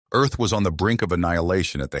Earth was on the brink of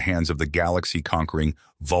annihilation at the hands of the galaxy-conquering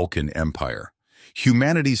Vulcan Empire.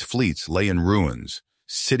 Humanity's fleets lay in ruins,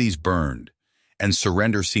 cities burned, and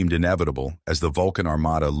surrender seemed inevitable as the Vulcan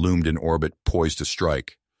armada loomed in orbit poised to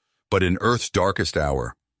strike. But in Earth's darkest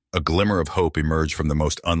hour, a glimmer of hope emerged from the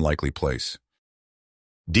most unlikely place.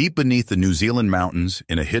 Deep beneath the New Zealand mountains,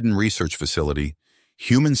 in a hidden research facility,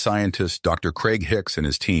 human scientist Dr. Craig Hicks and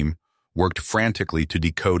his team worked frantically to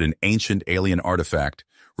decode an ancient alien artifact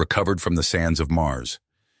recovered from the sands of Mars.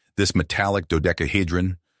 This metallic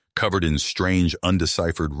dodecahedron, covered in strange,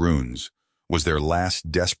 undeciphered runes, was their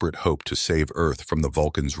last desperate hope to save Earth from the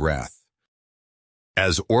Vulcan's wrath.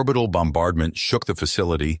 As orbital bombardment shook the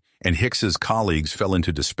facility and Hicks's colleagues fell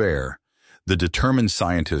into despair, the determined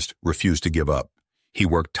scientist refused to give up. He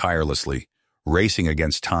worked tirelessly, racing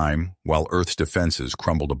against time while Earth's defenses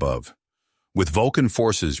crumbled above. With Vulcan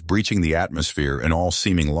forces breaching the atmosphere and all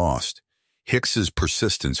seeming lost, Hicks's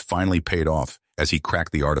persistence finally paid off as he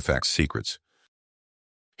cracked the artifact's secrets.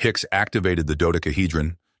 Hicks activated the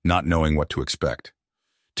dodecahedron, not knowing what to expect.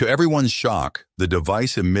 To everyone's shock, the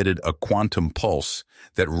device emitted a quantum pulse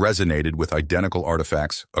that resonated with identical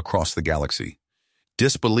artifacts across the galaxy.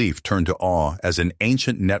 Disbelief turned to awe as an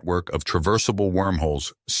ancient network of traversable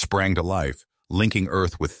wormholes sprang to life, linking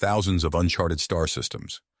Earth with thousands of uncharted star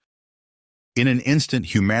systems. In an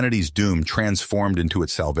instant, humanity's doom transformed into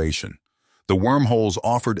its salvation. The wormholes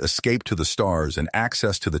offered escape to the stars and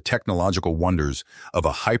access to the technological wonders of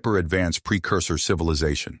a hyper-advanced precursor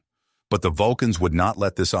civilization. But the Vulcans would not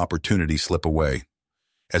let this opportunity slip away.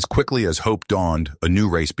 As quickly as hope dawned, a new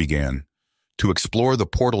race began. To explore the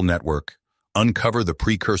portal network, uncover the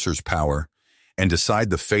precursor's power, and decide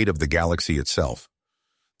the fate of the galaxy itself.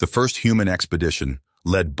 The first human expedition,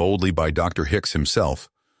 led boldly by Dr. Hicks himself,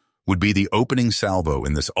 would be the opening salvo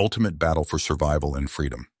in this ultimate battle for survival and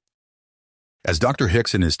freedom. As Dr.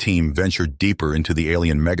 Hicks and his team ventured deeper into the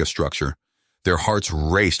alien megastructure, their hearts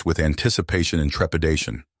raced with anticipation and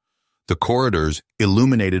trepidation. The corridors,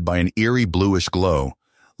 illuminated by an eerie bluish glow,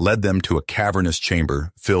 led them to a cavernous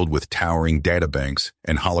chamber filled with towering databanks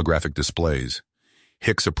and holographic displays.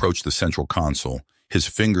 Hicks approached the central console, his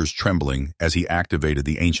fingers trembling as he activated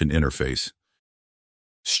the ancient interface.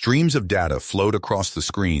 Streams of data flowed across the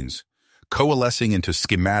screens, coalescing into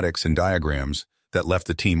schematics and diagrams that left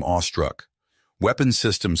the team awestruck. Weapon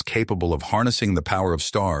systems capable of harnessing the power of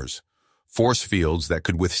stars, force fields that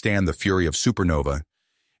could withstand the fury of supernova,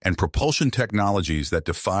 and propulsion technologies that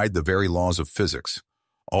defied the very laws of physics,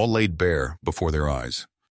 all laid bare before their eyes.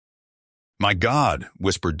 "My God,"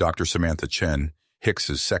 whispered Dr. Samantha Chen,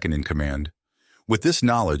 Hicks's second-in-command. "With this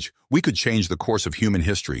knowledge, we could change the course of human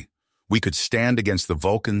history. We could stand against the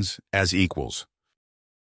Vulcans as equals."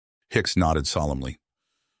 Hicks nodded solemnly.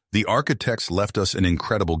 "The architects left us an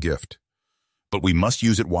incredible gift. But we must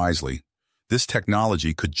use it wisely. This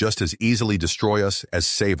technology could just as easily destroy us as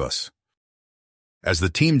save us." As the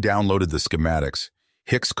team downloaded the schematics,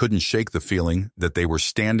 Hicks couldn't shake the feeling that they were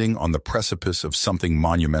standing on the precipice of something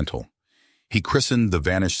monumental. He christened the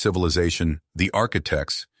vanished civilization the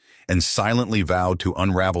Architects and silently vowed to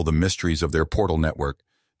unravel the mysteries of their portal network,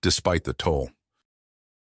 despite the toll.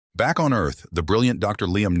 Back on Earth, the brilliant Dr.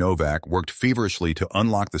 Liam Novak worked feverishly to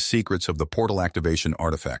unlock the secrets of the portal activation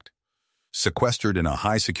artifact. Sequestered in a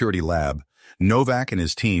high-security lab, Novak and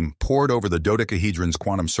his team pored over the dodecahedron's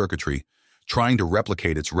quantum circuitry, trying to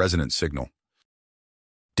replicate its resonant signal.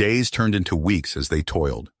 Days turned into weeks as they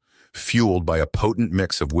toiled, fueled by a potent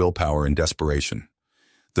mix of willpower and desperation.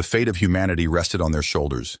 The fate of humanity rested on their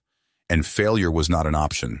shoulders, and failure was not an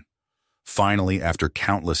option. Finally, after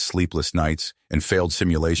countless sleepless nights and failed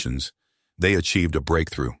simulations, they achieved a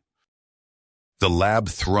breakthrough. The lab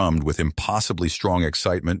thrummed with impossibly strong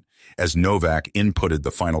excitement as Novak inputted the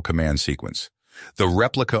final command sequence. The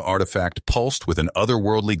replica artifact pulsed with an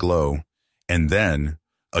otherworldly glow, and then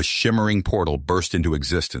a shimmering portal burst into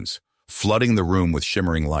existence, flooding the room with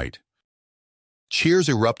shimmering light. Cheers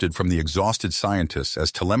erupted from the exhausted scientists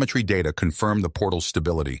as telemetry data confirmed the portal's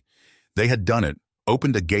stability. They had done it,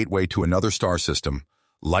 opened a gateway to another star system,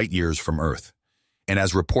 light years from Earth. And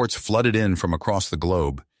as reports flooded in from across the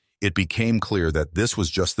globe, it became clear that this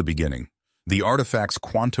was just the beginning. The artifact's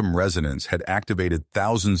quantum resonance had activated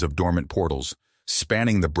thousands of dormant portals,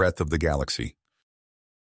 spanning the breadth of the galaxy.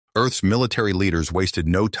 Earth's military leaders wasted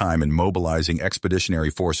no time in mobilizing expeditionary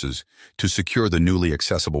forces to secure the newly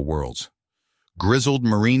accessible worlds. Grizzled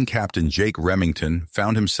Marine Captain Jake Remington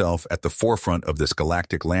found himself at the forefront of this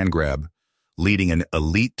galactic land grab, leading an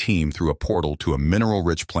elite team through a portal to a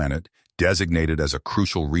mineral-rich planet designated as a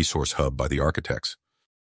crucial resource hub by the architects.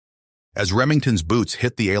 As Remington's boots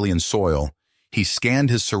hit the alien soil, he scanned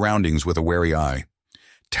his surroundings with a wary eye.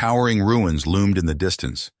 Towering ruins loomed in the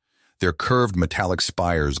distance, their curved metallic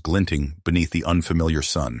spires glinting beneath the unfamiliar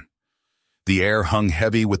sun. The air hung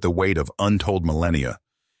heavy with the weight of untold millennia,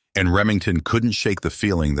 and Remington couldn't shake the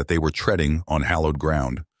feeling that they were treading on hallowed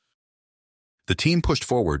ground. The team pushed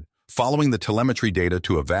forward, following the telemetry data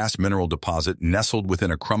to a vast mineral deposit nestled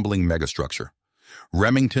within a crumbling megastructure.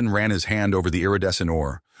 Remington ran his hand over the iridescent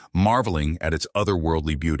ore, marveling at its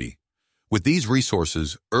otherworldly beauty. With these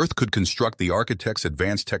resources, Earth could construct the architect's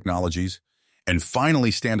advanced technologies and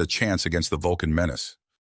finally stand a chance against the Vulcan menace.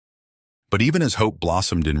 But even as hope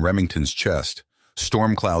blossomed in Remington's chest,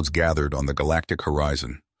 storm clouds gathered on the galactic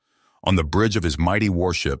horizon. On the bridge of his mighty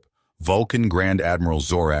warship, Vulcan Grand Admiral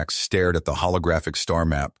Zorax stared at the holographic star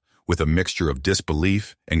map with a mixture of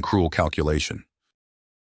disbelief and cruel calculation.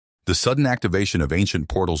 The sudden activation of ancient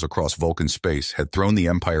portals across Vulcan space had thrown the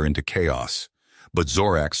Empire into chaos, but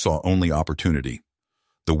Zorax saw only opportunity.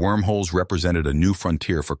 The wormholes represented a new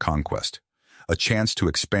frontier for conquest, a chance to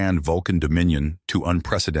expand Vulcan dominion to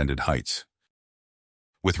unprecedented heights.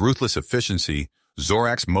 With ruthless efficiency,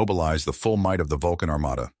 Zorax mobilized the full might of the Vulcan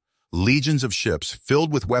armada. Legions of ships,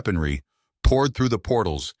 filled with weaponry, poured through the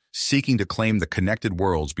portals, seeking to claim the connected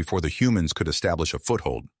worlds before the humans could establish a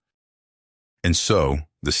foothold. And so,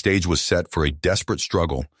 the stage was set for a desperate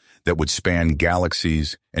struggle that would span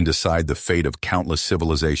galaxies and decide the fate of countless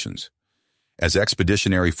civilizations. As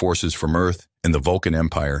expeditionary forces from Earth and the Vulcan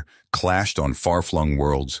Empire clashed on far-flung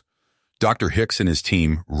worlds, Dr. Hicks and his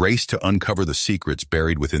team raced to uncover the secrets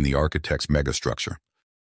buried within the architect's megastructure.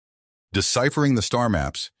 Deciphering the star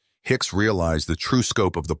maps, Hicks realized the true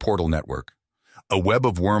scope of the portal network, a web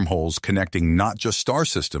of wormholes connecting not just star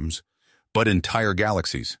systems, but entire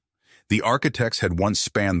galaxies. The architects had once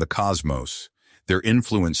spanned the cosmos, their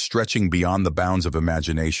influence stretching beyond the bounds of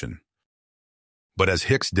imagination. But as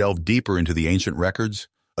Hicks delved deeper into the ancient records,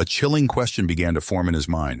 a chilling question began to form in his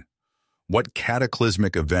mind. What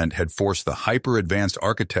cataclysmic event had forced the hyper-advanced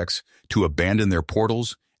architects to abandon their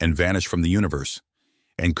portals and vanish from the universe?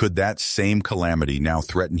 And could that same calamity now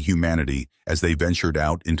threaten humanity as they ventured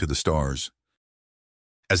out into the stars?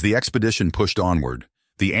 As the expedition pushed onward,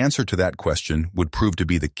 the answer to that question would prove to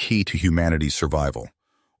be the key to humanity's survival,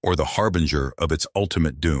 or the harbinger of its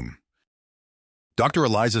ultimate doom. Dr.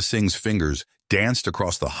 Eliza Singh's fingers danced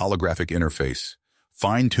across the holographic interface,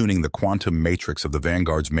 fine-tuning the quantum matrix of the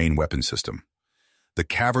Vanguard's main weapon system. The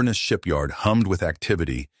cavernous shipyard hummed with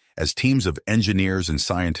activity as teams of engineers and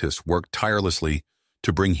scientists worked tirelessly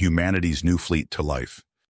to bring humanity's new fleet to life.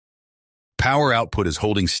 Power output is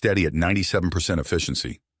holding steady at 97%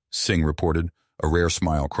 efficiency, Singh reported, a rare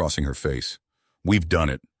smile crossing her face. We've done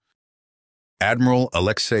it. Admiral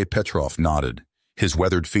Alexei Petrov nodded, his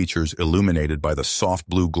weathered features illuminated by the soft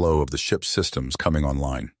blue glow of the ship's systems coming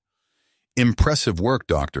online. Impressive work,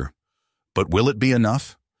 Doctor. But will it be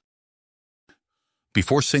enough?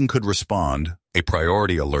 Before Singh could respond, a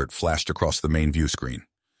priority alert flashed across the main view screen.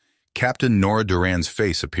 Captain Nora Duran's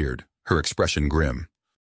face appeared, her expression grim.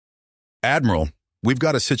 Admiral, we've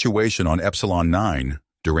got a situation on Epsilon 9,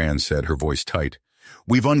 Duran said, her voice tight.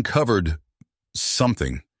 We've uncovered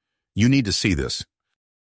something. You need to see this.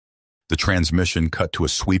 The transmission cut to a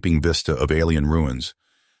sweeping vista of alien ruins,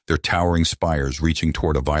 their towering spires reaching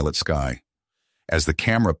toward a violet sky. As the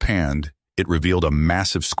camera panned, it revealed a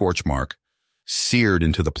massive scorch mark, seared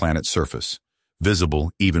into the planet's surface,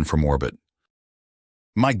 visible even from orbit.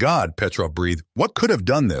 My God, Petrov breathed, what could have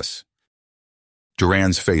done this?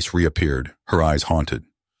 Duran's face reappeared, her eyes haunted.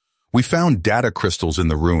 We found data crystals in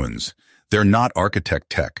the ruins. They're not architect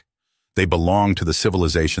tech. They belong to the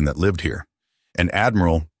civilization that lived here. And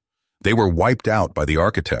Admiral, they were wiped out by the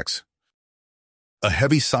architects. A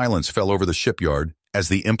heavy silence fell over the shipyard as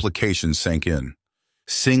the implications sank in.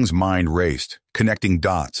 Singh's mind raced, connecting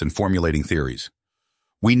dots and formulating theories.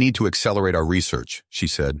 We need to accelerate our research, she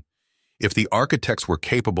said. If the architects were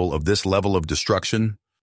capable of this level of destruction...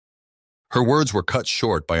 Her words were cut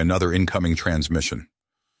short by another incoming transmission.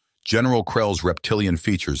 General Krell's reptilian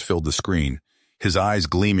features filled the screen, his eyes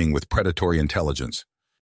gleaming with predatory intelligence.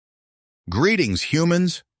 Greetings,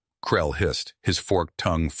 humans, Krell hissed, his forked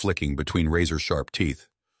tongue flicking between razor-sharp teeth.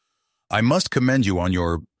 I must commend you on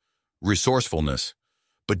your resourcefulness,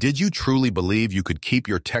 but did you truly believe you could keep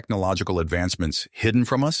your technological advancements hidden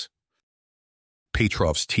from us?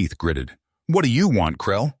 Petrov's teeth gritted. What do you want,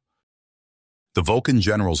 Krell? The Vulcan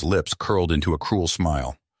general's lips curled into a cruel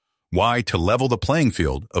smile. Why, to level the playing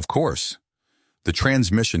field, of course. The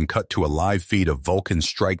transmission cut to a live feed of Vulcan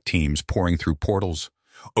strike teams pouring through portals,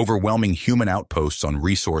 overwhelming human outposts on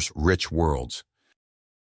resource-rich worlds.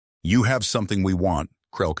 You have something we want,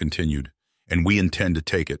 Krell continued, and we intend to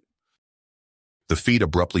take it. The feed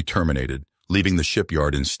abruptly terminated, leaving the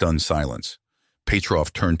shipyard in stunned silence.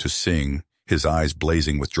 Petrov turned to Singh, his eyes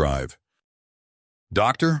blazing with drive.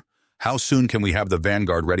 "Doctor, how soon can we have the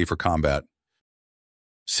Vanguard ready for combat?"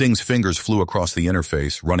 Singh's fingers flew across the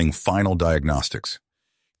interface, running final diagnostics.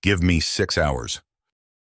 "Give me 6 hours."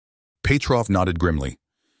 Petrov nodded grimly.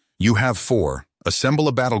 "You have 4. Assemble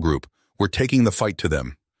a battle group. We're taking the fight to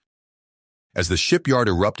them." As the shipyard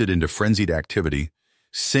erupted into frenzied activity,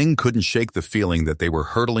 Singh couldn't shake the feeling that they were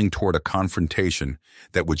hurtling toward a confrontation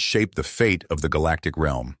that would shape the fate of the galactic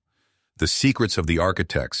realm. The secrets of the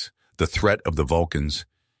architects, the threat of the Vulcans,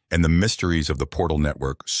 and the mysteries of the portal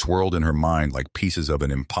network swirled in her mind like pieces of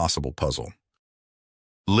an impossible puzzle.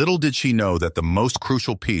 Little did she know that the most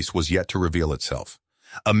crucial piece was yet to reveal itself.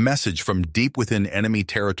 A message from deep within enemy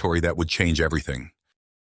territory that would change everything.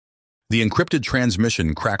 The encrypted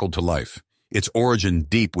transmission crackled to life, its origin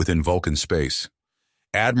deep within Vulcan space.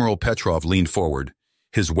 Admiral Petrov leaned forward,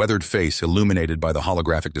 his weathered face illuminated by the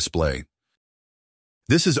holographic display.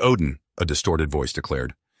 "This is Odin," a distorted voice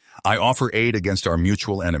declared. "I offer aid against our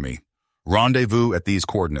mutual enemy. Rendezvous at these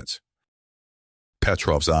coordinates."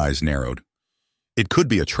 Petrov's eyes narrowed. "It could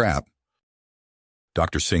be a trap."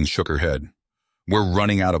 Dr. Singh shook her head. "We're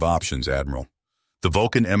running out of options, Admiral. The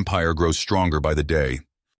Vulcan Empire grows stronger by the day."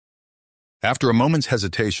 After a moment's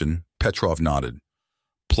hesitation, Petrov nodded.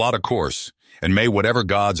 "Plot a course, and may whatever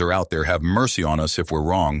gods are out there have mercy on us if we're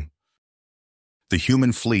wrong." The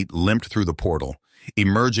human fleet limped through the portal,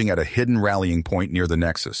 emerging at a hidden rallying point near the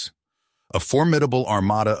Nexus. A formidable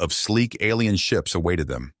armada of sleek alien ships awaited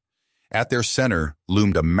them. At their center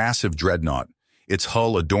loomed a massive dreadnought, its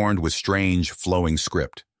hull adorned with strange, flowing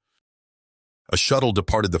script. A shuttle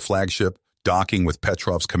departed the flagship, docking with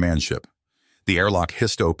Petrov's command ship. The airlock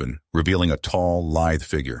hissed open, revealing a tall, lithe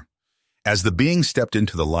figure. As the being stepped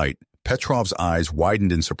into the light, Petrov's eyes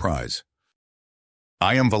widened in surprise.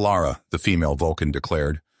 "I am Valara," the female Vulcan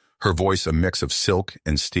declared, her voice a mix of silk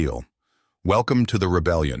and steel. "Welcome to the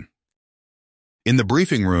rebellion." In the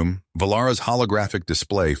briefing room, Valara's holographic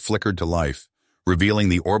display flickered to life, revealing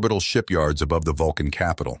the orbital shipyards above the Vulcan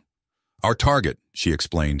capital. "Our target," she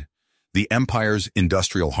explained, "the Empire's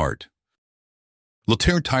industrial heart."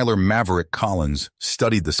 Lieutenant Tyler Maverick Collins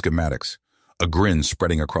studied the schematics, a grin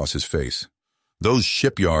spreading across his face. "Those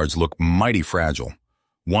shipyards look mighty fragile.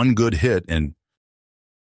 One good hit and—"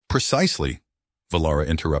 "Precisely," Valara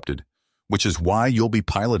interrupted, "which is why you'll be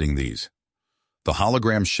piloting these." The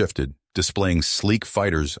hologram shifted, displaying sleek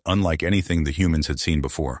fighters unlike anything the humans had seen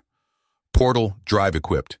before. "Portal,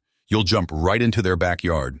 drive-equipped. You'll jump right into their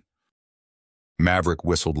backyard." Maverick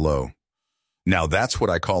whistled low. "Now that's what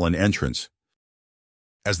I call an entrance."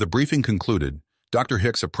 As the briefing concluded, Dr.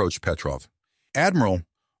 Hicks approached Petrov. "Admiral,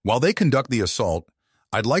 while they conduct the assault,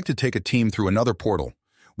 I'd like to take a team through another portal.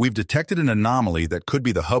 We've detected an anomaly that could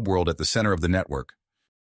be the hub world at the center of the network."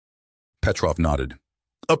 Petrov nodded.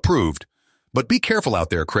 "Approved. But be careful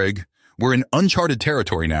out there, Craig. We're in uncharted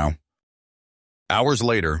territory now." Hours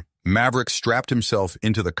later, Maverick strapped himself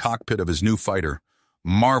into the cockpit of his new fighter,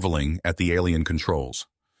 marveling at the alien controls.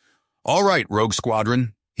 "All right, Rogue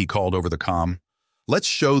Squadron," he called over the comm. "Let's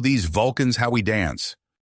show these Vulcans how we dance."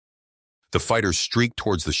 The fighters streaked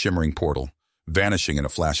towards the shimmering portal, vanishing in a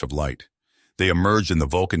flash of light. They emerged in the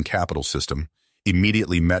Vulcan capital system,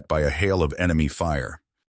 immediately met by a hail of enemy fire.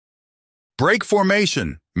 "Break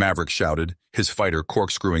formation!" Maverick shouted, his fighter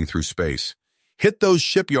corkscrewing through space. "Hit those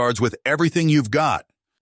shipyards with everything you've got!"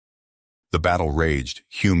 The battle raged,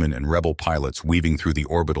 human and rebel pilots weaving through the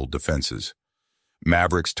orbital defenses.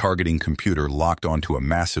 Maverick's targeting computer locked onto a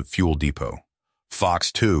massive fuel depot.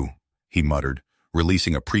 "Fox 2, he muttered,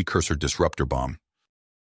 releasing a precursor disruptor bomb.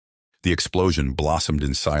 The explosion blossomed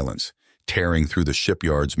in silence, tearing through the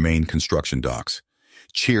shipyard's main construction docks.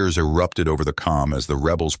 Cheers erupted over the comm as the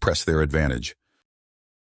rebels pressed their advantage.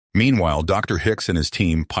 Meanwhile, Dr. Hicks and his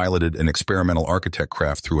team piloted an experimental architect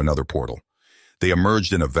craft through another portal. They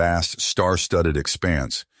emerged in a vast, star-studded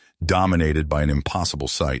expanse, dominated by an impossible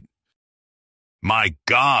sight. "My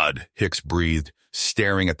God!" Hicks breathed,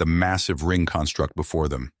 staring at the massive ring construct before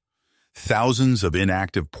them. Thousands of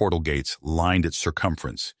inactive portal gates lined its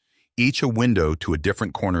circumference, each a window to a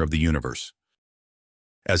different corner of the universe.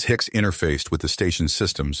 As Hicks interfaced with the station's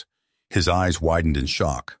systems, his eyes widened in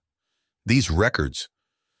shock. These records,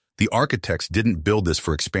 the architects didn't build this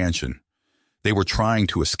for expansion. They were trying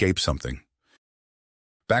to escape something.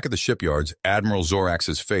 Back at the shipyards, Admiral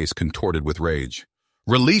Zorax's face contorted with rage.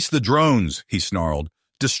 "Release the drones," he snarled.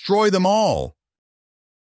 "Destroy them all!"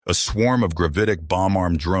 A swarm of gravitic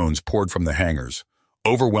bomb-armed drones poured from the hangars,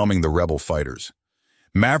 overwhelming the rebel fighters.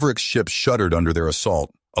 Maverick's ship shuddered under their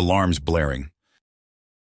assault, alarms blaring.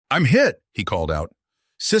 "I'm hit," he called out.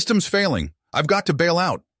 "Systems failing. I've got to bail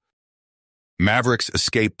out. Maverick's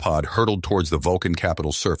escape pod hurtled towards the Vulcan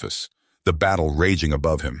capital's surface, the battle raging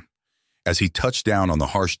above him. As he touched down on the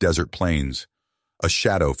harsh desert plains, a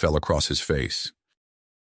shadow fell across his face.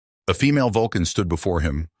 A female Vulcan stood before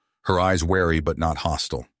him, her eyes wary but not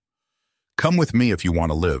hostile. "Come with me if you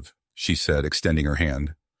want to live," she said, extending her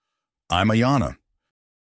hand. "I'm Ayana."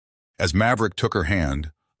 As Maverick took her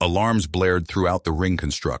hand, alarms blared throughout the ring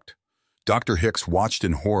construct. Dr. Hicks watched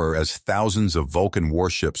in horror as thousands of Vulcan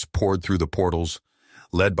warships poured through the portals,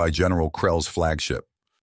 led by General Krell's flagship.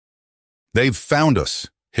 "They've found us,"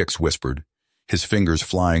 Hicks whispered, his fingers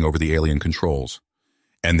flying over the alien controls.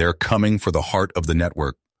 "And they're coming for the heart of the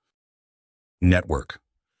network." Network.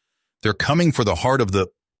 They're coming for the heart of the...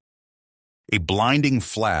 A blinding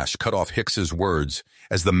flash cut off Hicks's words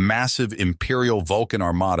as the massive Imperial Vulcan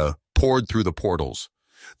armada poured through the portals.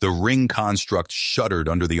 The ring construct shuddered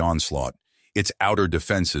under the onslaught, its outer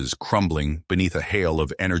defenses crumbling beneath a hail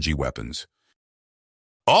of energy weapons.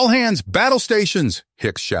 "All hands, battle stations!"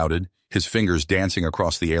 Hicks shouted, his fingers dancing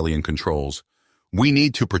across the alien controls. "We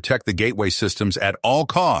need to protect the gateway systems at all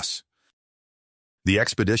costs." The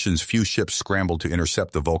expedition's few ships scrambled to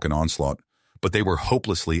intercept the Vulcan onslaught, but they were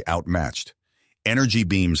hopelessly outmatched. Energy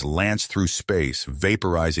beams lanced through space,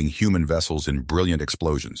 vaporizing human vessels in brilliant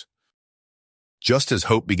explosions. Just as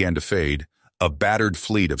hope began to fade, a battered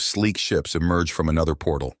fleet of sleek ships emerged from another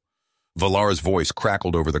portal. Valara's voice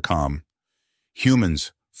crackled over the comm.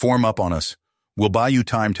 "Humans, form up on us. We'll buy you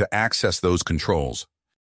time to access those controls."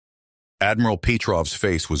 Admiral Petrov's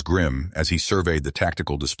face was grim as he surveyed the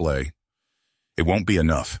tactical display. "It won't be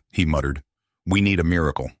enough," he muttered. "We need a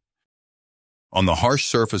miracle." On the harsh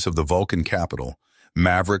surface of the Vulcan capital,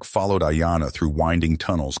 Maverick followed Ayana through winding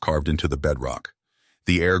tunnels carved into the bedrock.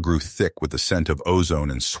 The air grew thick with the scent of ozone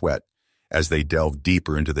and sweat as they delved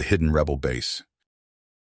deeper into the hidden rebel base.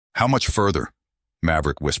 "How much further?"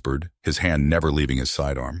 Maverick whispered, his hand never leaving his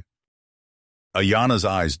sidearm. Ayana's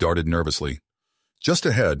eyes darted nervously. "Just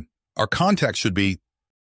ahead. Our contact should be..."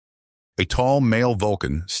 A tall male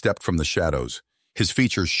Vulcan stepped from the shadows, his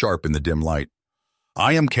features sharp in the dim light.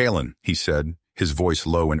 "I am Kalen," he said, his voice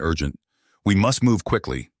low and urgent. "We must move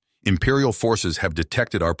quickly. Imperial forces have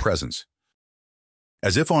detected our presence."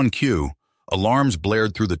 As if on cue, alarms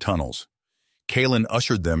blared through the tunnels. Kalen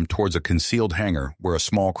ushered them towards a concealed hangar where a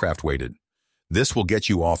small craft waited. "This will get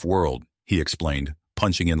you off-world," he explained,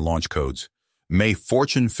 punching in launch codes. "May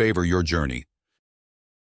fortune favor your journey."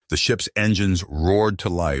 The ship's engines roared to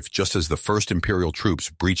life just as the first Imperial troops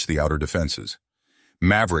breached the outer defenses.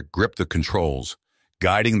 Maverick gripped the controls,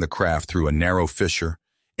 guiding the craft through a narrow fissure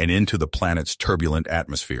and into the planet's turbulent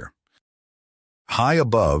atmosphere. High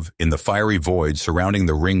above, in the fiery void surrounding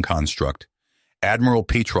the ring construct, Admiral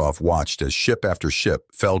Petrov watched as ship after ship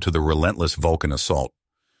fell to the relentless Vulcan assault.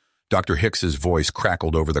 Dr. Hicks's voice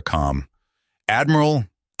crackled over the comm. "Admiral,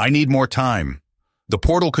 I need more time. The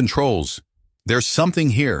portal controls. There's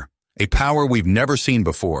something here, a power we've never seen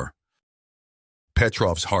before."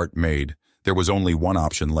 Petrov's heart made. There was only one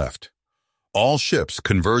option left. "All ships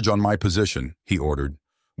converge on my position," he ordered.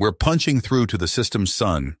 "We're punching through to the system's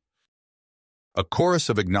sun." A chorus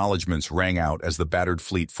of acknowledgments rang out as the battered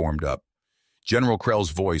fleet formed up. General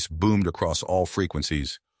Krell's voice boomed across all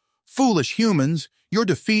frequencies. "Foolish humans, your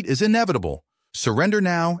defeat is inevitable. Surrender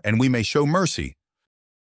now, and we may show mercy."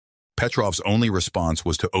 Petrov's only response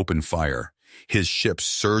was to open fire, his ships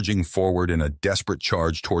surging forward in a desperate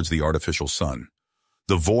charge towards the artificial sun.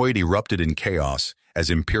 The void erupted in chaos as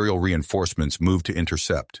Imperial reinforcements moved to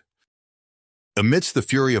intercept. Amidst the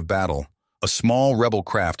fury of battle, a small rebel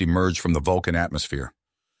craft emerged from the Vulcan atmosphere.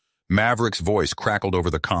 Maverick's voice crackled over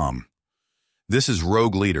the comm. "This is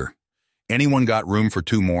Rogue Leader. Anyone got room for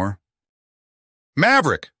two more?"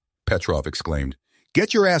 "Maverick!" Petrov exclaimed.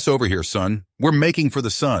 "Get your ass over here, son. We're making for the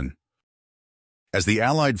sun." As the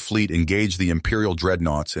Allied fleet engaged the Imperial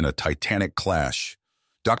dreadnoughts in a titanic clash,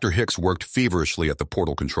 Dr. Hicks worked feverishly at the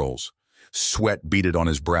portal controls. Sweat beaded on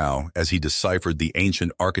his brow as he deciphered the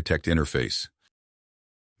ancient architect interface.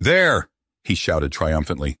 "There!" he shouted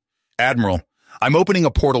triumphantly. "Admiral, I'm opening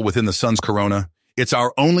a portal within the sun's corona. It's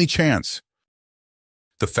our only chance."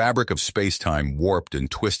 The fabric of space-time warped and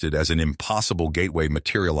twisted as an impossible gateway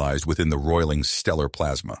materialized within the roiling stellar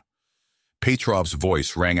plasma. Petrov's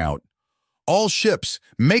voice rang out. "All ships,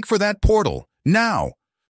 make for that portal, now!"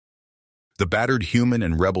 The battered human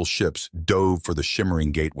and rebel ships dove for the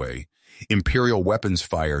shimmering gateway, Imperial weapons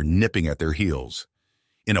fire nipping at their heels.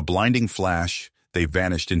 In a blinding flash, they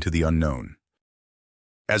vanished into the unknown.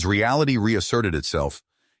 As reality reasserted itself,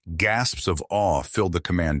 gasps of awe filled the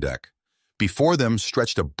command deck. Before them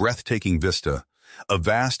stretched a breathtaking vista, a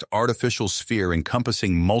vast artificial sphere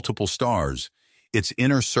encompassing multiple stars, its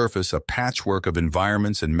inner surface a patchwork of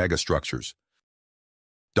environments and megastructures.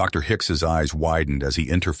 Dr. Hicks's eyes widened as he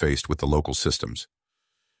interfaced with the local systems.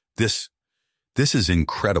 This is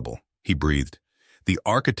incredible, he breathed. The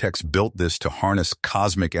architects built this to harness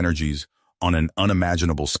cosmic energies on an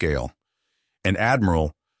unimaginable scale. And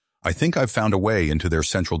Admiral, I think I've found a way into their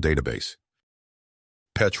central database.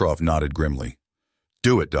 Petrov nodded grimly.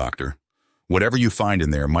 Do it, Doctor. Whatever you find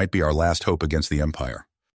in there might be our last hope against the Empire.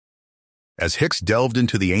 As Hicks delved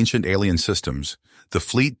into the ancient alien systems, the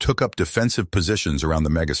fleet took up defensive positions around the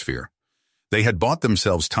megasphere. They had bought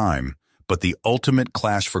themselves time, but the ultimate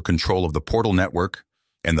clash for control of the portal network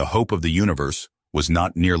and the hope of the universe was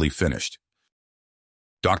not nearly finished.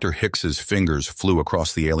 Dr. Hicks's fingers flew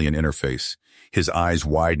across the alien interface, his eyes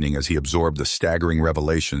widening as he absorbed the staggering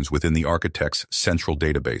revelations within the architect's central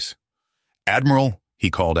database. Admiral, he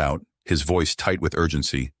called out, his voice tight with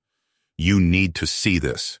urgency, you need to see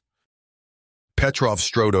this. Petrov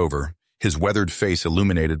strode over, his weathered face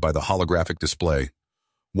illuminated by the holographic display.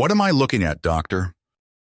 What am I looking at, Doctor?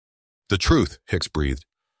 The truth, Hicks breathed.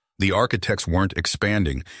 The architects weren't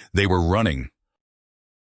expanding, they were running.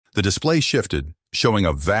 The display shifted, showing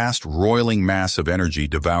a vast, roiling mass of energy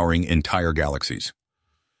devouring entire galaxies.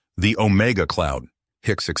 The Omega Cloud,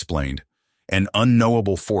 Hicks explained, an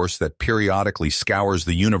unknowable force that periodically scours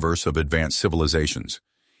the universe of advanced civilizations.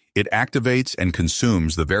 It activates and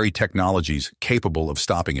consumes the very technologies capable of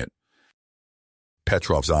stopping it.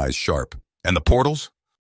 Petrov's eyes sharp. And the portals?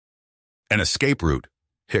 An escape route,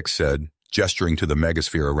 Hicks said, gesturing to the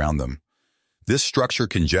megasphere around them. This structure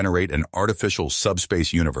can generate an artificial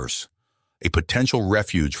subspace universe, a potential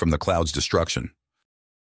refuge from the cloud's destruction.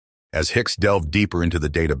 As Hicks delved deeper into the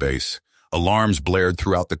database, alarms blared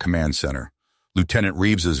throughout the command center. Lieutenant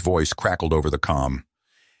Reeves's voice crackled over the comm.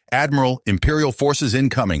 Admiral, Imperial forces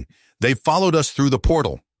incoming. They've followed us through the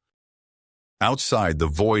portal. Outside, the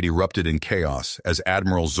void erupted in chaos as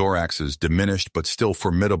Admiral Zorax's diminished but still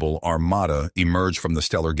formidable armada emerged from the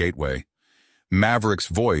stellar gateway. Maverick's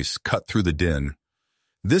voice cut through the din.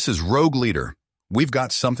 This is Rogue Leader. We've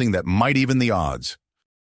got something that might even the odds.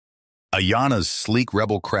 Ayana's sleek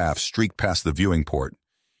rebel craft streaked past the viewing port,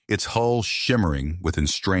 its hull shimmering within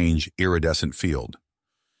strange, iridescent field.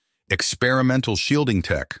 Experimental shielding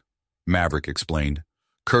tech, Maverick explained,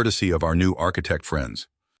 courtesy of our new architect friends.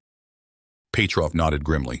 Petrov nodded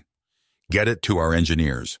grimly. Get it to our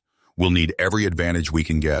engineers. We'll need every advantage we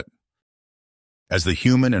can get. As the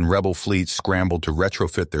human and rebel fleets scrambled to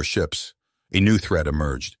retrofit their ships, a new threat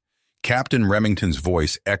emerged. Captain Remington's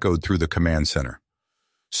voice echoed through the command center.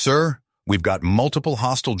 Sir, we've got multiple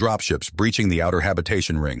hostile dropships breaching the outer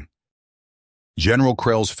habitation ring. General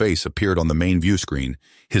Krell's face appeared on the main view screen,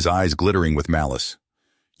 his eyes glittering with malice.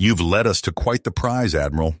 You've led us to quite the prize,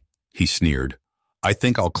 Admiral, he sneered. I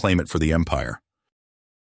think I'll claim it for the Empire.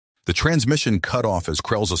 The transmission cut off as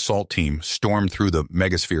Krell's assault team stormed through the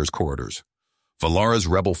megasphere's corridors. Valara's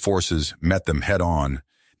rebel forces met them head-on,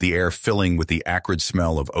 the air filling with the acrid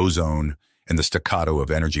smell of ozone and the staccato of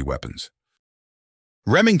energy weapons.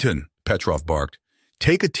 Remington, Petrov barked,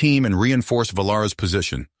 take a team and reinforce Valara's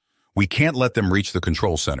position. We can't let them reach the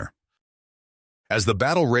control center. As the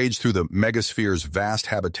battle raged through the megasphere's vast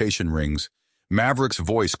habitation rings, Maverick's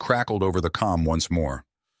voice crackled over the comm once more.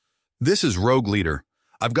 This is Rogue Leader.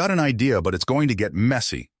 I've got an idea, but it's going to get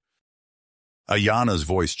messy. Ayana's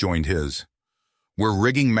voice joined his. We're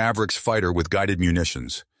rigging Maverick's fighter with guided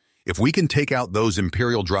munitions. If we can take out those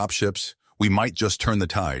Imperial dropships, we might just turn the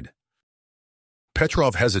tide.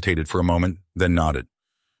 Petrov hesitated for a moment, then nodded.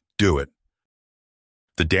 Do it.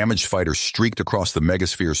 The damaged fighter streaked across the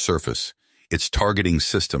megasphere's surface, its targeting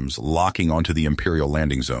systems locking onto the Imperial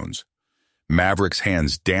landing zones. Maverick's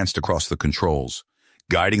hands danced across the controls,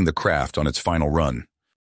 guiding the craft on its final run.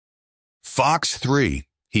 Fox 3,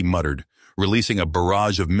 he muttered, releasing a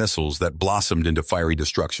barrage of missiles that blossomed into fiery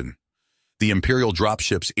destruction. The Imperial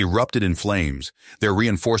dropships erupted in flames, their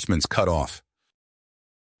reinforcements cut off.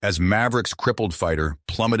 As Maverick's crippled fighter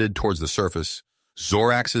plummeted towards the surface,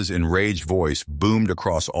 Zorax's enraged voice boomed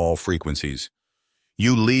across all frequencies.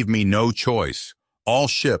 You leave me no choice. All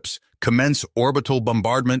ships, commence orbital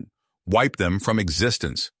bombardment, wipe them from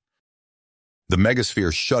existence. The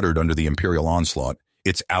megasphere shuddered under the Imperial onslaught,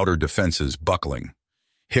 its outer defenses buckling.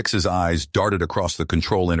 Hicks's eyes darted across the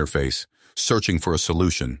control interface, searching for a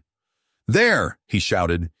solution. There, he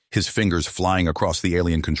shouted, his fingers flying across the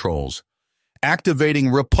alien controls. Activating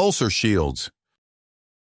repulsor shields.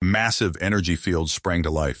 Massive energy fields sprang to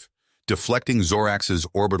life, deflecting Zorax's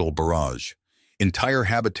orbital barrage. Entire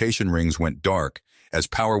habitation rings went dark as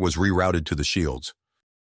power was rerouted to the shields.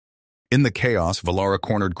 In the chaos, Valara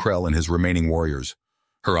cornered Krell and his remaining warriors,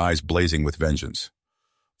 her eyes blazing with vengeance.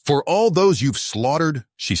 "For all those you've slaughtered,"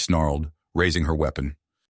 she snarled, raising her weapon.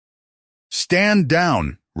 "Stand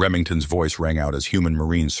down!" Remington's voice rang out as human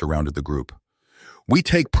marines surrounded the group. "We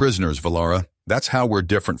take prisoners, Valara. That's how we're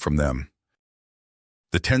different from them."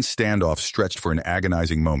 The tense standoff stretched for an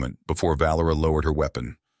agonizing moment before Valara lowered her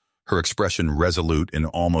weapon, her expression resolute in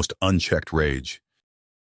almost unchecked rage.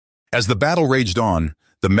 As the battle raged on,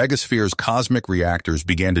 the megasphere's cosmic reactors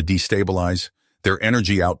began to destabilize, their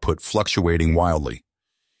energy output fluctuating wildly.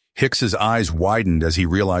 Hicks's eyes widened as he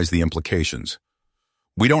realized the implications.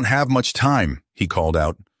 "We don't have much time," he called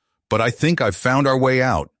out, "but I think I've found our way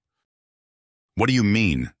out." "What do you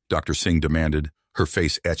mean?" Dr. Singh demanded, her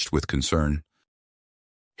face etched with concern.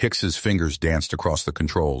 Hicks's fingers danced across the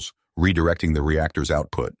controls, redirecting the reactor's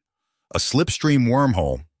output. "A slipstream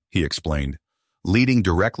wormhole," he explained, "leading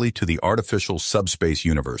directly to the artificial subspace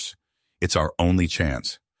universe. It's our only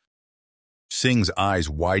chance." Singh's eyes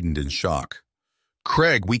widened in shock.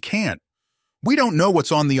 "Craig, we can't. We don't know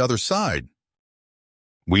what's on the other side."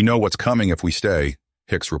 "We know what's coming if we stay,"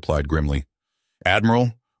 Hicks replied grimly.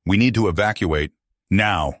 "Admiral, we need to evacuate.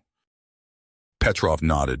 Now." Petrov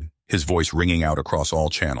nodded, his voice ringing out across all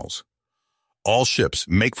channels. "All ships,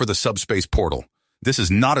 make for the subspace portal. This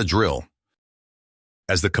is not a drill."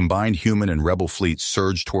 As the combined human and rebel fleets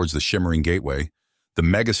surged towards the shimmering gateway, the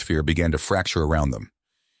megasphere began to fracture around them.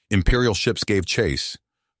 Imperial ships gave chase,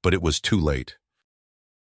 but it was too late.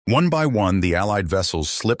 One by one, the Allied vessels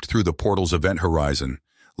slipped through the portal's event horizon,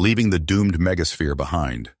 leaving the doomed megasphere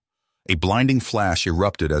behind. A blinding flash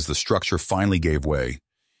erupted as the structure finally gave way,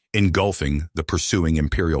 engulfing the pursuing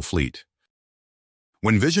Imperial fleet.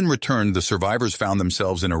 When vision returned, the survivors found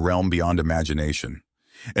themselves in a realm beyond imagination.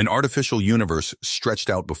 An artificial universe stretched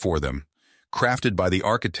out before them, crafted by the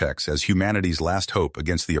architects as humanity's last hope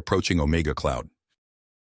against the approaching Omega Cloud.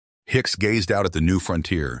 Hicks gazed out at the new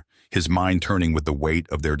frontier, his mind turning with the weight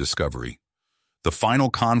of their discovery. The final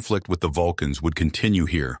conflict with the Vulcans would continue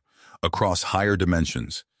here, across higher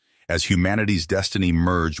dimensions, as humanity's destiny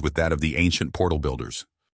merged with that of the ancient portal builders.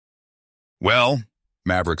 "Well,"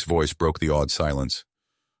 Maverick's voice broke the awed silence,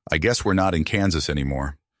 "I guess we're not in Kansas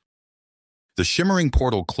anymore." The shimmering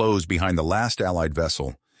portal closed behind the last Allied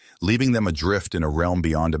vessel, leaving them adrift in a realm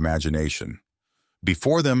beyond imagination.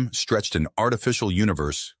 Before them stretched an artificial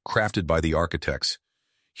universe crafted by the architects,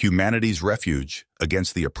 humanity's refuge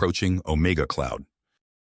against the approaching Omega Cloud.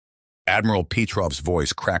 Admiral Petrov's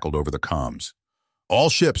voice crackled over the comms. "All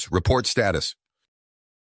ships, report status."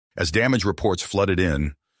 As damage reports flooded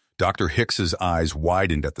in, Dr. Hicks's eyes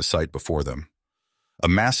widened at the sight before them. A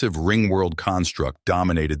massive ring-world construct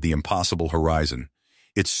dominated the impossible horizon,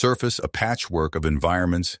 its surface a patchwork of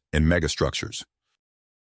environments and megastructures.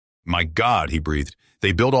 "My God," he breathed,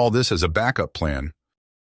 "they built all this as a backup plan."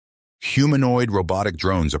 Humanoid robotic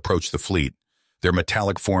drones approached the fleet, their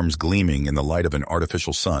metallic forms gleaming in the light of an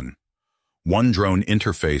artificial sun. One drone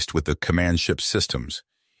interfaced with the command ship's systems,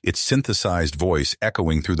 its synthesized voice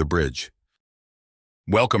echoing through the bridge.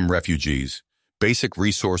 "Welcome, refugees. Basic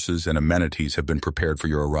resources and amenities have been prepared for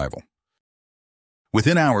your arrival."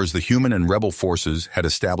 Within hours, the human and rebel forces had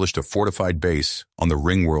established a fortified base on the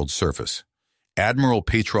ring-world's surface. Admiral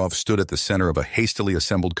Petrov stood at the center of a hastily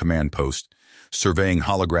assembled command post, surveying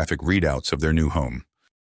holographic readouts of their new home.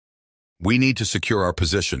 "We need to secure our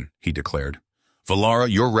position," he declared. "Valara,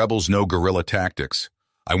 your rebels know guerrilla tactics.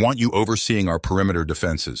 I want you overseeing our perimeter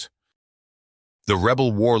defenses." The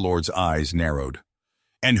rebel warlord's eyes narrowed.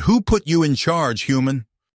 "And who put you in charge, human?"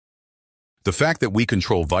 "The fact that we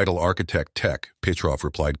control vital architect tech," Petrov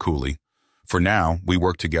replied coolly. "For now, we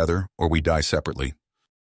work together or we die separately."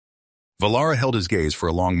 Valara held his gaze for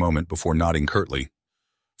a long moment before nodding curtly.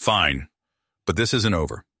 "Fine, but this isn't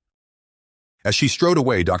over." As she strode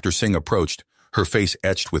away, Dr. Singh approached, her face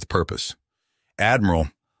etched with purpose.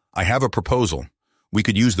 "Admiral, I have a proposal. We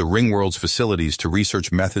could use the Ringworld's facilities to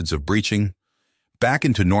research methods of breaching back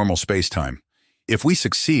into normal space-time. If we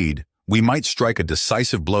succeed, we might strike a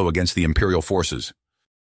decisive blow against the Imperial forces."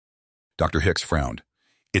 Dr. Hicks frowned.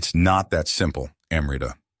 "It's not that simple,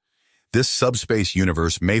 Amrita. This subspace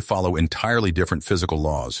universe may follow entirely different physical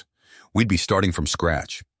laws. We'd be starting from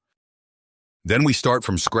scratch." "Then we start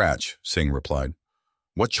from scratch," Singh replied.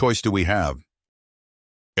 "What choice do we have?"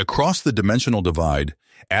 Across the dimensional divide,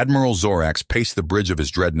 Admiral Zorax paced the bridge of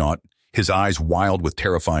his dreadnought, his eyes wild with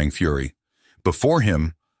terrifying fury. Before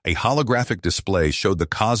him, a holographic display showed the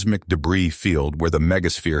cosmic debris field where the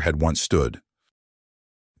megasphere had once stood.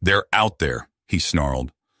 "They're out there," he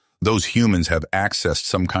snarled. "Those humans have accessed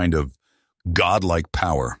some kind of godlike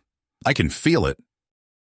power. I can feel it."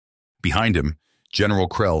 Behind him, General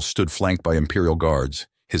Krell stood flanked by Imperial guards,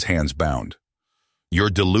 his hands bound. "You're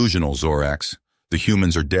delusional, Zorax. The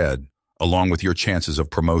humans are dead, along with your chances of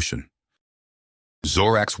promotion."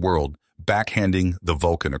 Zorax whirled, backhanding the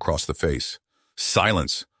Vulcan across the face.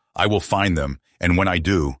 "Silence! I will find them, and when I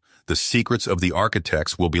do, the secrets of the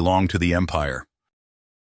architects will belong to the Empire."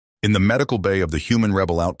 In the medical bay of the human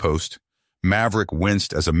rebel outpost, Maverick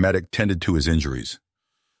winced as a medic tended to his injuries.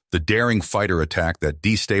 The daring fighter attack that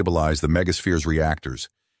destabilized the Megasphere's reactors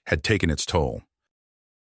had taken its toll.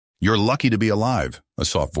 "You're lucky to be alive," a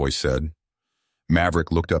soft voice said.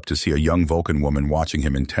 Maverick looked up to see a young Vulcan woman watching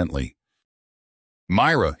him intently.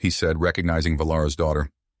 "Myra," he said, recognizing Valara's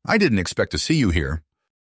daughter, "I didn't expect to see you here."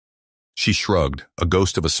 She shrugged, a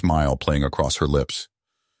ghost of a smile playing across her lips.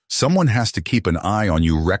 "Someone has to keep an eye on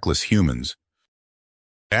you reckless humans."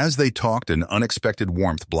 As they talked, an unexpected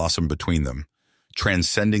warmth blossomed between them,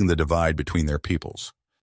 transcending the divide between their peoples.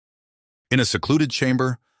 In a secluded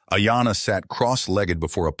chamber, Ayana sat cross-legged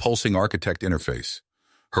before a pulsing architect interface.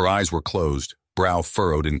 Her eyes were closed, brow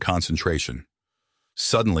furrowed in concentration.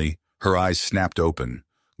 Suddenly, her eyes snapped open,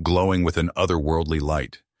 glowing with an otherworldly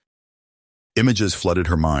light. Images flooded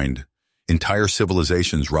her mind, entire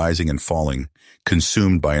civilizations rising and falling,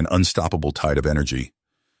 consumed by an unstoppable tide of energy.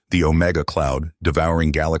 The Omega Cloud,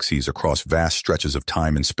 devouring galaxies across vast stretches of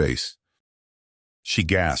time and space. She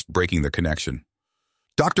gasped, breaking the connection.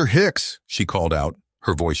 "Dr. Hicks," she called out,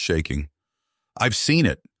 her voice shaking. "I've seen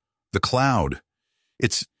it. The cloud.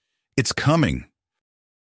 It's coming."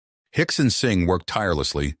 Hicks and Singh worked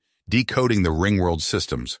tirelessly, decoding the Ringworld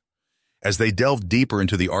systems. As they delved deeper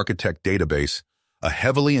into the architect database, a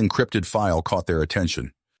heavily encrypted file caught their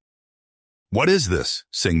attention. "What is this?"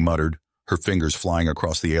 Singh muttered, her fingers flying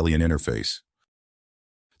across the alien interface.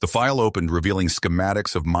 The file opened, revealing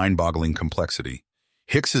schematics of mind-boggling complexity.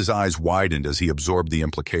 Hicks's eyes widened as he absorbed the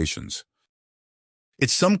implications.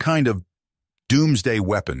 "It's some kind of doomsday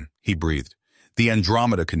weapon," he breathed. "The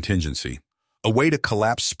Andromeda contingency. A way to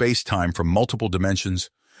collapse space-time from multiple dimensions,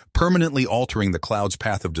 permanently altering the cloud's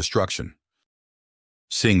path of destruction."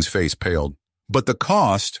 Singh's face paled. "But the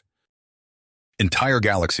cost—" "Entire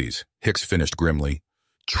galaxies," Hicks finished grimly.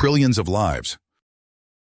 "Trillions of lives."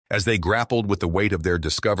 As they grappled with the weight of their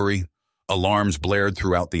discovery, alarms blared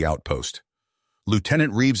throughout the outpost.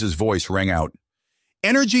 Lieutenant Reeves's voice rang out.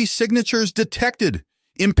 "Energy signatures detected!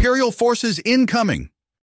 Imperial forces incoming!"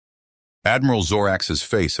 Admiral Zorax's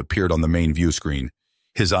face appeared on the main view screen,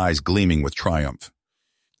 his eyes gleaming with triumph.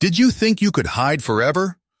 "Did you think you could hide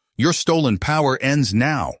forever? Your stolen power ends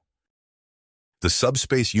now." The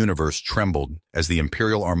subspace universe trembled as the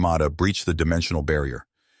Imperial Armada breached the dimensional barrier.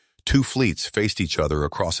 Two fleets faced each other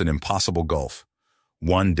across an impossible gulf,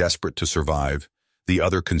 one desperate to survive, the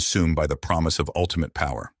other consumed by the promise of ultimate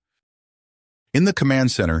power. In the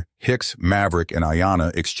command center, Hicks, Maverick, and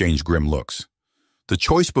Ayana exchanged grim looks. The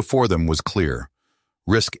choice before them was clear: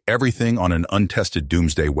 risk everything on an untested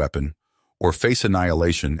doomsday weapon, or face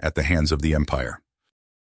annihilation at the hands of the Empire.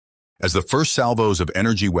 As the first salvos of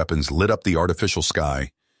energy weapons lit up the artificial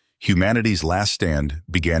sky, humanity's last stand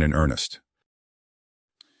began in earnest.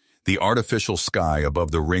 The artificial sky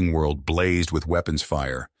above the Ringworld blazed with weapons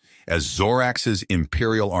fire as Zorax's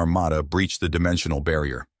Imperial Armada breached the dimensional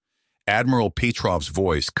barrier. Admiral Petrov's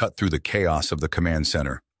voice cut through the chaos of the command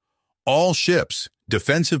center. "All ships,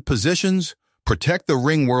 defensive positions, protect the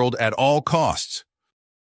Ringworld at all costs."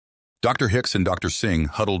 Dr. Hicks and Dr. Singh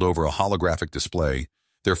huddled over a holographic display,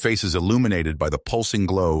 their faces illuminated by the pulsing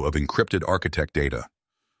glow of encrypted architect data.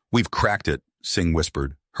 "We've cracked it," Singh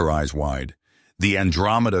whispered, her eyes wide. "The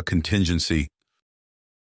Andromeda contingency."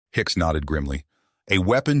 Hicks nodded grimly. "A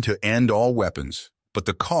weapon to end all weapons, but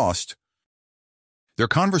the cost—" Their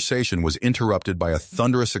conversation was interrupted by a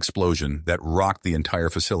thunderous explosion that rocked the entire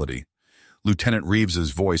facility. Lieutenant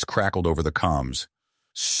Reeves's voice crackled over the comms.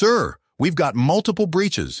 "Sir, we've got multiple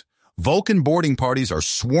breaches. Vulcan boarding parties are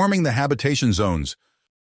swarming the habitation zones."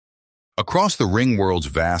 Across the Ringworld's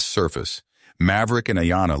vast surface, Maverick and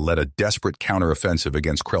Ayana led a desperate counteroffensive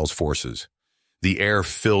against Krell's forces. The air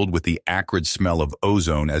filled with the acrid smell of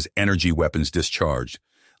ozone as energy weapons discharged,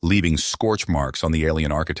 leaving scorch marks on the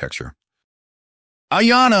alien architecture.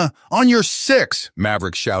 "Ayana, on your six!"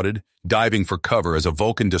 Maverick shouted, diving for cover as a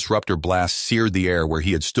Vulcan disruptor blast seared the air where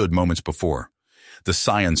he had stood moments before. The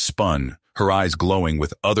Scion spun, her eyes glowing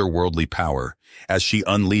with otherworldly power, as she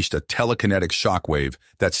unleashed a telekinetic shockwave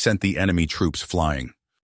that sent the enemy troops flying.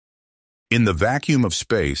 In the vacuum of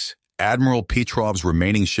space, Admiral Petrov's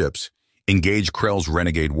remaining ships engaged Krell's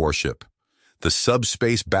renegade warship. The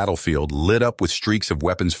subspace battlefield lit up with streaks of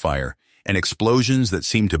weapons fire and explosions that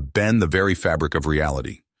seemed to bend the very fabric of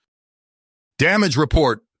reality. "Damage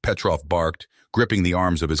report," Petrov barked, gripping the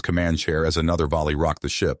arms of his command chair as another volley rocked the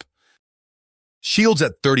ship. "Shields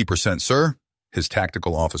at 30%, sir," his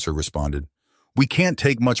tactical officer responded. "We can't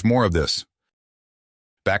take much more of this."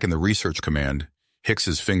 Back in the research command,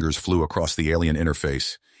 Hicks's fingers flew across the alien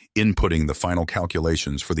interface, inputting the final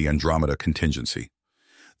calculations for the Andromeda contingency.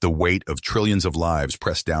 The weight of trillions of lives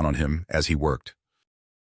pressed down on him as he worked.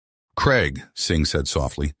 "Craig," Singh said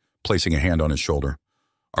softly, placing a hand on his shoulder,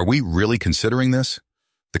 "are we really considering this?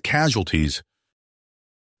 The casualties—"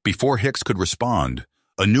 Before Hicks could respond,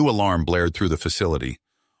 a new alarm blared through the facility.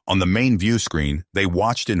 On the main view screen, they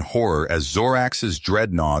watched in horror as Zorax's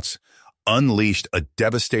dreadnoughts unleashed a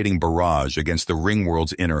devastating barrage against the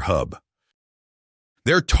Ringworld's inner hub.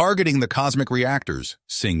 "They're targeting the cosmic reactors,"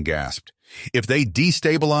 Singh gasped. "If they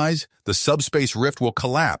destabilize, the subspace rift will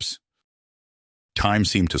collapse." Time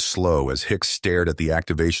seemed to slow as Hicks stared at the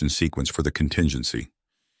activation sequence for the contingency.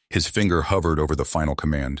 His finger hovered over the final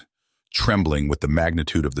command, trembling with the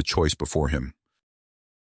magnitude of the choice before him.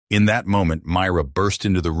 In that moment, Myra burst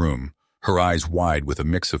into the room, her eyes wide with a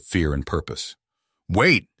mix of fear and purpose.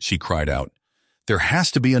 "Wait," she cried out. "There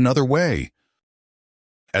has to be another way."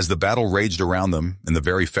 As the battle raged around them and the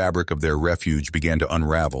very fabric of their refuge began to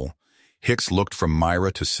unravel, Hicks looked from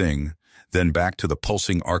Myra to Singh, then back to the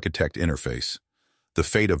pulsing architect interface. The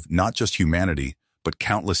fate of not just humanity, but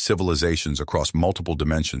countless civilizations across multiple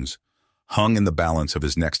dimensions, hung in the balance of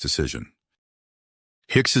his next decision.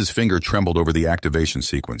 Hicks's finger trembled over the activation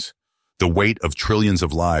sequence. The weight of trillions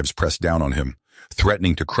of lives pressed down on him,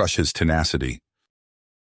 threatening to crush his tenacity.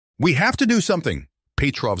 "We have to do something,"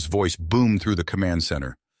 Petrov's voice boomed through the command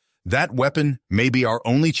center. "That weapon may be our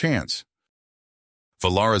only chance."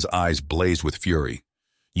 Valara's eyes blazed with fury.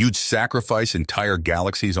 "You'd sacrifice entire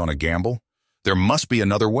galaxies on a gamble? There must be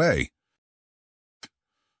another way."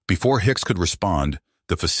 Before Hicks could respond,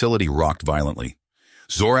 the facility rocked violently.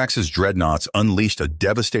 Zorax's dreadnoughts unleashed a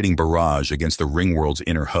devastating barrage against the Ringworld's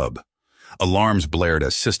inner hub. Alarms blared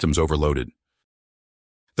as systems overloaded.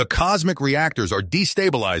 "The cosmic reactors are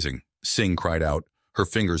destabilizing," Singh cried out, her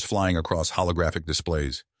fingers flying across holographic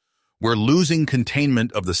displays. "We're losing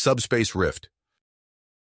containment of the subspace rift."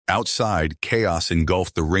 Outside, chaos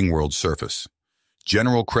engulfed the Ringworld's surface.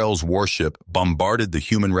 General Krell's warship bombarded the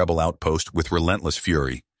human rebel outpost with relentless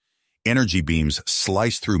fury. Energy beams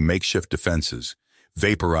sliced through makeshift defenses,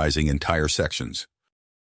 vaporizing entire sections.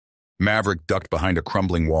 Maverick ducked behind a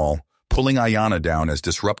crumbling wall, pulling Ayana down as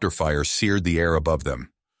disruptor fire seared the air above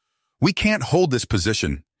them. "We can't hold this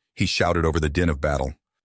position," he shouted over the din of battle.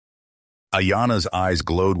 Ayana's eyes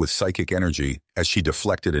glowed with psychic energy as she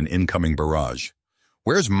deflected an incoming barrage.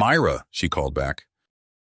 "Where's Myra?" she called back.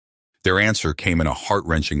 Their answer came in a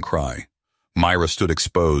heart-wrenching cry. Myra stood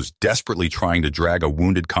exposed, desperately trying to drag a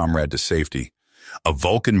wounded comrade to safety. A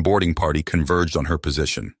Vulcan boarding party converged on her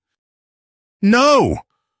position. "No!"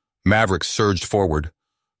 Maverick surged forward,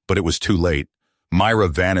 but it was too late. Myra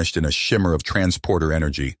vanished in a shimmer of transporter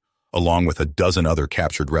energy, along with a dozen other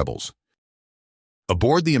captured rebels.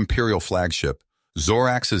 Aboard the Imperial flagship,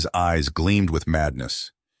 Zorax's eyes gleamed with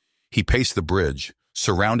madness. He paced the bridge,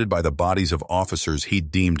 surrounded by the bodies of officers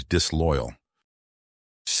he'd deemed disloyal.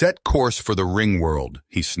 "Set course for the Ringworld,"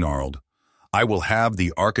 he snarled. "I will have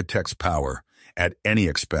the Architect's power, at any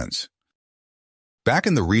expense." Back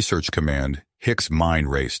in the research command, Hicks' mind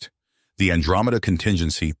raced. The Andromeda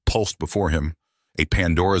contingency pulsed before him, a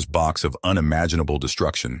Pandora's box of unimaginable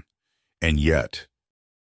destruction. And yet...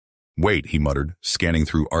 "Wait," he muttered, scanning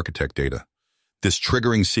through Architect data. "This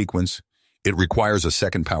triggering sequence, it requires a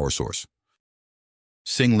second power source."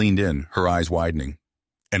 Singh leaned in, her eyes widening.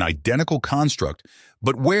 "An identical construct,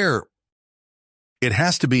 but where?" "It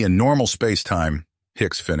has to be in normal space-time,"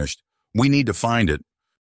 Hicks finished. "We need to find it."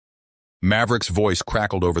 Maverick's voice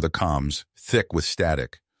crackled over the comms, thick with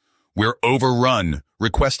static. "We're overrun,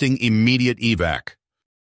 requesting immediate evac."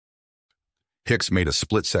 Hicks made a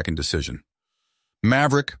split-second decision.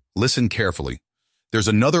 "Maverick, listen carefully. There's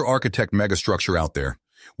another Architect megastructure out there.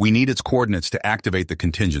 We need its coordinates to activate the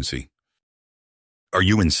contingency." "Are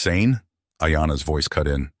you insane?" Ayana's voice cut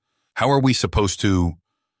in. "How are we supposed to—"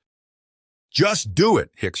 "Just do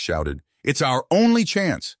it," Hicks shouted. "It's our only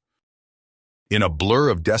chance." In a blur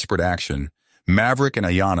of desperate action, Maverick and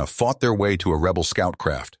Ayana fought their way to a rebel scout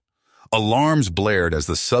craft. Alarms blared as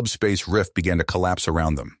the subspace rift began to collapse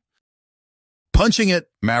around them. "Punching it,"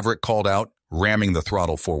 Maverick called out, ramming the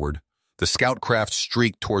throttle forward. The scout craft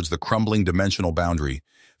streaked towards the crumbling dimensional boundary,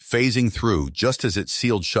 phasing through just as it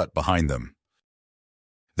sealed shut behind them.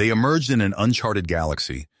 They emerged in an uncharted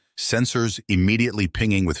galaxy, sensors immediately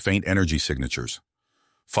pinging with faint energy signatures.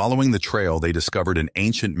 Following the trail, they discovered an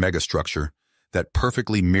ancient megastructure that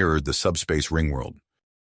perfectly mirrored the subspace Ringworld.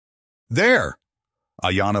 There!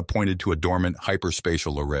 Ayana pointed to a dormant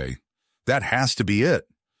hyperspatial array. That has to be it.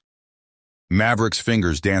 Maverick's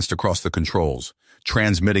fingers danced across the controls,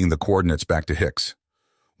 transmitting the coordinates back to Hicks.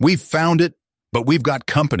 We've found it, but we've got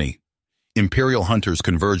company. Imperial hunters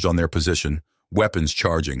converged on their position, weapons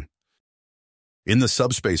charging. In the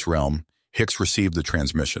subspace realm, Hicks received the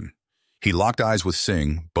transmission. He locked eyes with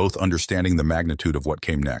Singh, both understanding the magnitude of what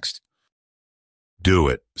came next. Do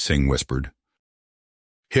it, Singh whispered.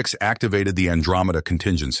 Hicks activated the Andromeda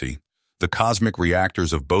contingency. The cosmic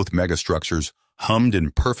reactors of both megastructures hummed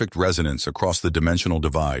in perfect resonance across the dimensional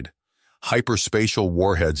divide. Hyperspatial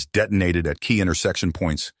warheads detonated at key intersection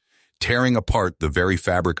points, tearing apart the very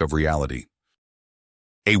fabric of reality.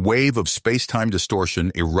 A wave of space-time distortion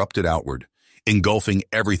erupted outward, engulfing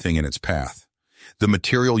everything in its path. The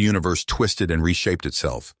material universe twisted and reshaped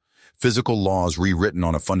itself, physical laws rewritten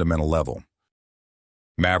on a fundamental level.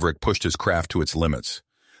 Maverick pushed his craft to its limits,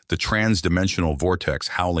 the trans-dimensional vortex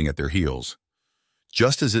howling at their heels.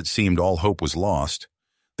 Just as it seemed all hope was lost,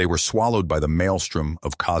 they were swallowed by the maelstrom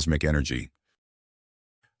of cosmic energy.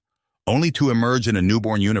 Only to emerge in a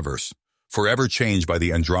newborn universe, forever changed by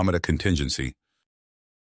the Andromeda contingency.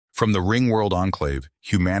 From the Ringworld Enclave,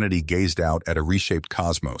 humanity gazed out at a reshaped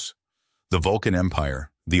cosmos. The Vulcan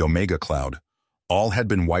Empire, the Omega Cloud, all had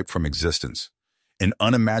been wiped from existence. An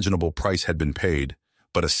unimaginable price had been paid,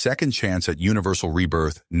 but a second chance at universal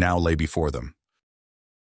rebirth now lay before them.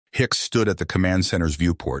 Hicks stood at the command center's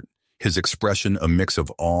viewport, his expression a mix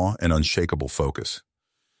of awe and unshakable focus.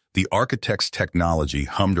 The architect's technology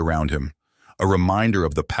hummed around him, a reminder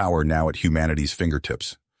of the power now at humanity's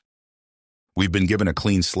fingertips. We've been given a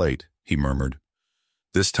clean slate, he murmured.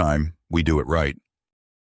 This time, we do it right.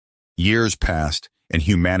 Years passed, and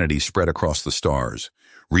humanity spread across the stars,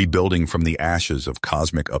 rebuilding from the ashes of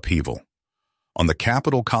cosmic upheaval. On the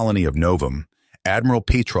capital colony of Novum, Admiral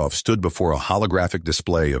Petrov stood before a holographic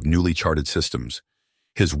display of newly charted systems,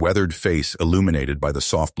 his weathered face illuminated by the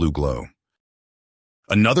soft blue glow.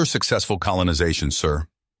 Another successful colonization, sir,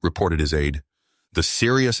 reported his aide. The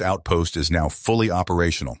Sirius outpost is now fully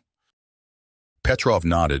operational. Petrov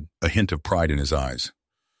nodded, a hint of pride in his eyes.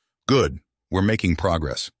 Good, we're making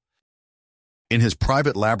progress. In his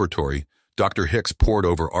private laboratory, Dr. Hicks pored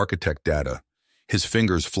over architect data, his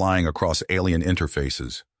fingers flying across alien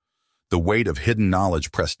interfaces. The weight of hidden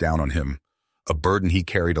knowledge pressed down on him, a burden he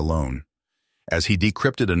carried alone. As he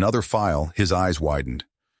decrypted another file, his eyes widened.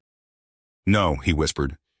 No, he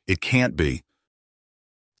whispered, it can't be.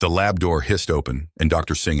 The lab door hissed open, and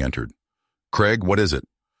Dr. Singh entered. Craig, what is it?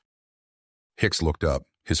 Hicks looked up,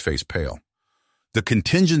 his face pale. The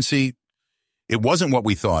contingency, it wasn't what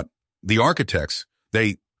we thought. The architects,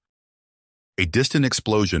 A distant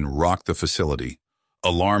explosion rocked the facility.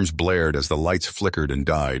 Alarms blared as the lights flickered and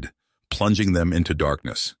died, plunging them into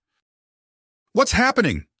darkness. What's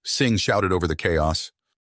happening? Singh shouted over the chaos.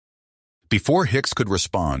 Before Hicks could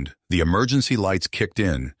respond, the emergency lights kicked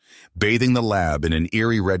in, bathing the lab in an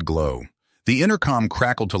eerie red glow. The intercom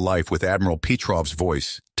crackled to life with Admiral Petrov's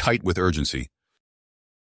voice, tight with urgency.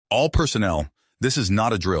 All personnel, this is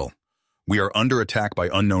not a drill. We are under attack by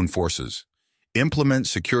unknown forces. Implement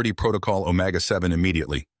Security Protocol Omega-7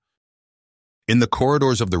 immediately. In the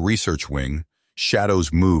corridors of the research wing,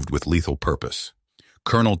 shadows moved with lethal purpose.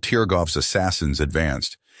 Colonel Tirgov's assassins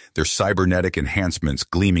advanced, their cybernetic enhancements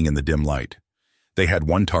gleaming in the dim light. They had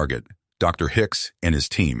one target, Dr. Hicks and his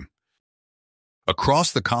team.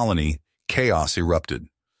 Across the colony, chaos erupted.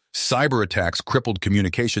 Cyber attacks crippled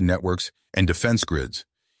communication networks and defense grids.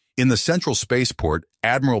 In the central spaceport,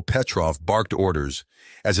 Admiral Petrov barked orders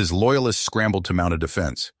as his loyalists scrambled to mount a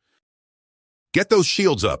defense. Get those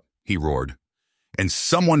shields up, he roared, and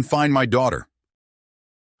someone find my daughter.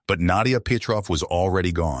 But Nadia Petrov was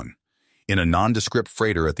already gone. In a nondescript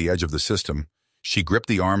freighter at the edge of the system, she gripped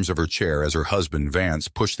the arms of her chair as her husband, Vance,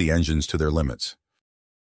 pushed the engines to their limits.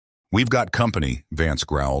 We've got company, Vance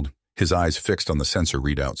growled, his eyes fixed on the sensor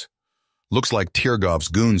readouts. Looks like Tirgov's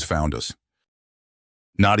goons found us.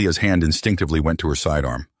 Nadia's hand instinctively went to her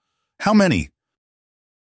sidearm. How many?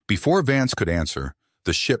 Before Vance could answer,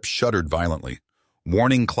 the ship shuddered violently.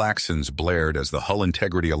 Warning klaxons blared as the hull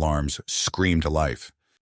integrity alarms screamed to life.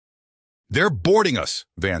 They're boarding us,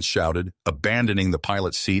 Vance shouted, abandoning the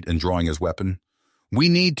pilot's seat and drawing his weapon. We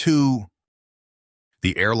need to...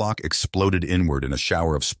 The airlock exploded inward in a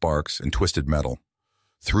shower of sparks and twisted metal.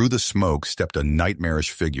 Through the smoke stepped a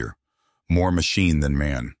nightmarish figure, more machine than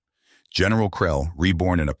man. General Krell,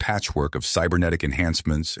 reborn in a patchwork of cybernetic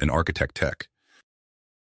enhancements and architect tech.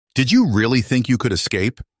 Did you really think you could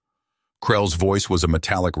escape? Krell's voice was a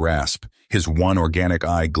metallic rasp, his one organic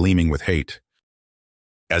eye gleaming with hate.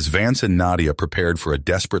 As Vance and Nadia prepared for a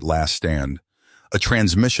desperate last stand, a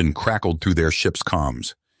transmission crackled through their ship's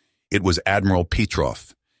comms. It was Admiral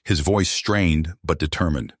Petrov, his voice strained but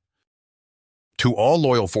determined. To all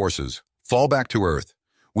loyal forces, fall back to Earth.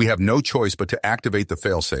 We have no choice but to activate the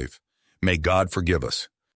failsafe. May God forgive us.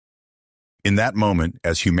 In that moment,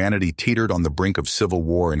 as humanity teetered on the brink of civil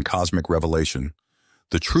war and cosmic revelation,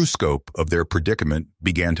 the true scope of their predicament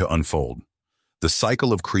began to unfold. The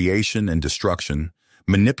cycle of creation and destruction,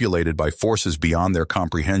 manipulated by forces beyond their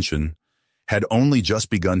comprehension, had only just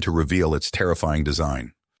begun to reveal its terrifying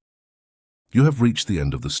design. You have reached the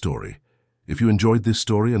end of the story. If you enjoyed this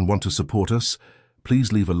story and want to support us,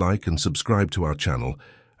 please leave a like and subscribe to our channel,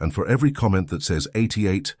 and for every comment that says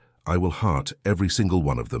 88, I will heart every single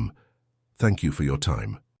one of them. Thank you for your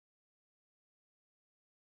time.